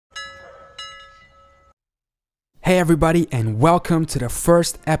Hey everybody, and welcome to the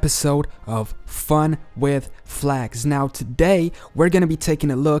first episode of Fun with Flags. Now today we're going to be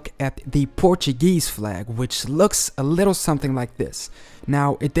taking a look at the Portuguese flag, which looks a little something like this.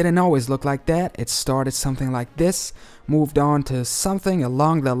 Now it didn't always look like that. It started something like this, moved on to something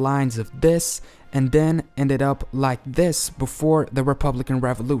along the lines of this, and then ended up like this before the Republican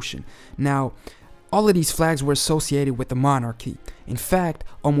Revolution. Now all of these flags were associated with the monarchy. In fact,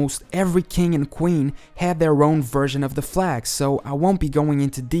 almost every king and queen had their own version of the flag, so I won't be going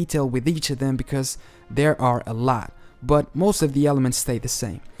into detail with each of them because there are a lot, but most of the elements stay the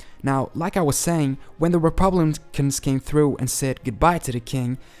same. Now, like I was saying, when the Republicans came through and said goodbye to the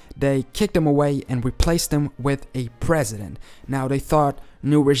king, they kicked him away and replaced him with a president. Now they thought,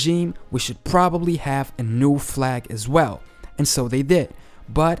 new regime, we should probably have a new flag as well, and so they did.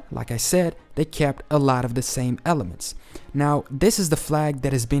 But, like I said, they kept a lot of the same elements. Now, this is the flag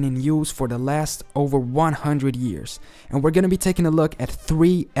that has been in use for the last over 100 years. And we're going to be taking a look at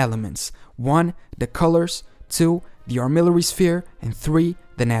 3 elements. 1, the colors. 2, the armillary sphere. And 3,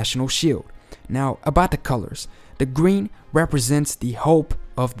 the national shield. Now, about the colors. The green represents the hope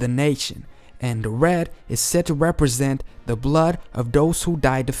of the nation. And the red is said to represent the blood of those who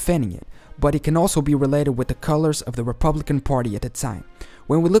died defending it. But it can also be related with the colors of the Republican Party at the time.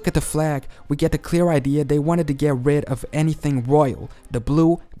 When we look at the flag, we get a clear idea they wanted to get rid of anything royal, the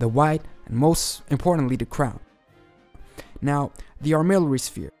blue, the white, and most importantly the crown. Now, the armillary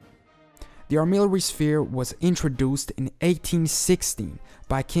sphere. The armillary sphere was introduced in 1816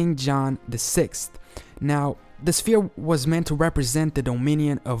 by King John VI. Now, the sphere was meant to represent the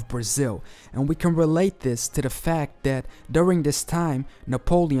dominion of Brazil, and we can relate this to the fact that during this time,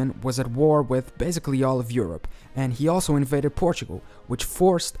 Napoleon was at war with basically all of Europe, and he also invaded Portugal, which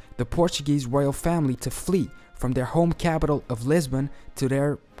forced the Portuguese royal family to flee from their home capital of Lisbon to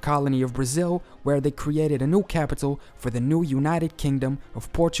their colony of Brazil, where they created a new capital for the new United Kingdom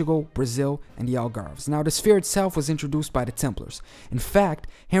of Portugal, Brazil, and the Algarves. Now, the sphere itself was introduced by the Templars. In fact,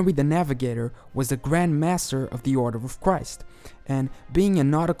 Henry the Navigator was the Grand Master of the Order of Christ. And being a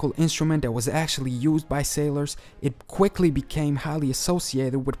nautical instrument that was actually used by sailors, it quickly became highly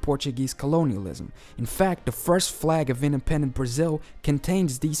associated with Portuguese colonialism. In fact, the first flag of independent Brazil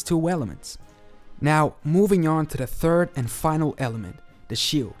contains these 2 elements. Now, moving on to the third and final element, the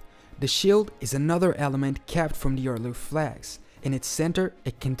shield. The shield is another element kept from the earlier flags. In its center,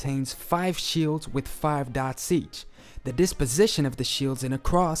 it contains 5 shields with 5 dots each. The disposition of the shields in a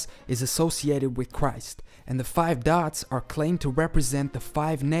cross is associated with Christ, and the 5 dots are claimed to represent the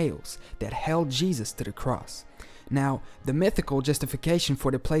 5 nails that held Jesus to the cross. Now, the mythical justification for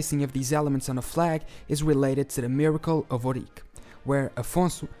the placing of these elements on a flag is related to the miracle of Aweigh, where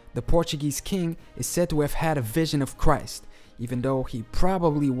Afonso, the Portuguese king, is said to have had a vision of Christ, even though he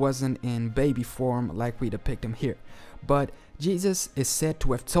probably wasn't in baby form like we depict him here. But Jesus is said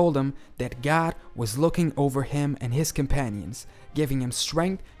to have told him that God was looking over him and his companions, giving him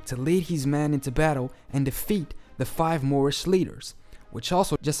strength to lead his men into battle and defeat the 5 Moorish leaders, which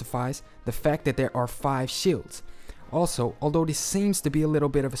also justifies the fact that there are 5 shields. Also, although this seems to be a little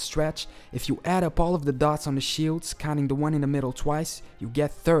bit of a stretch, if you add up all of the dots on the shields, counting the one in the middle twice, you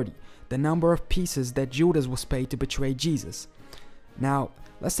get 30, the number of pieces that Judas was paid to betray Jesus. Now,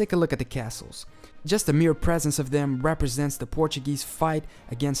 let's take a look at the castles. Just the mere presence of them represents the Portuguese fight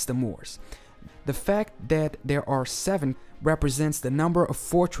against the Moors. The fact that there are 7 represents the number of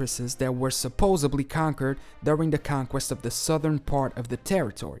fortresses that were supposedly conquered during the conquest of the southern part of the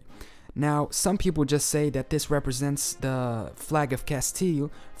territory. Now, some people just say that this represents the flag of Castile,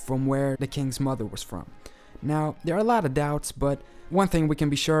 from where the king's mother was from. Now, there are a lot of doubts, but one thing we can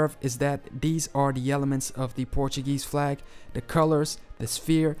be sure of is that these are the elements of the Portuguese flag: the colors, the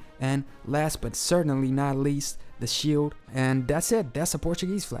sphere, and last but certainly not least, the shield. And that's it. That's a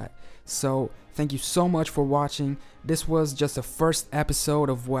Portuguese flag. So, thank you so much for watching. This was just the first episode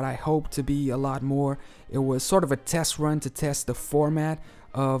of what I hope to be a lot more. It was sort of a test run to test the format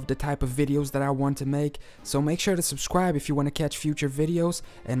of the type of videos that I want to make. So make sure to subscribe if you want to catch future videos,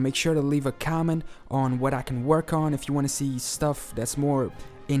 and make sure to leave a comment on what I can work on if you want to see stuff that's more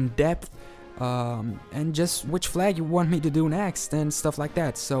in depth, and just which flag you want me to do next and stuff like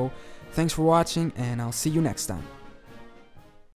that. So thanks for watching, and I'll see you next time.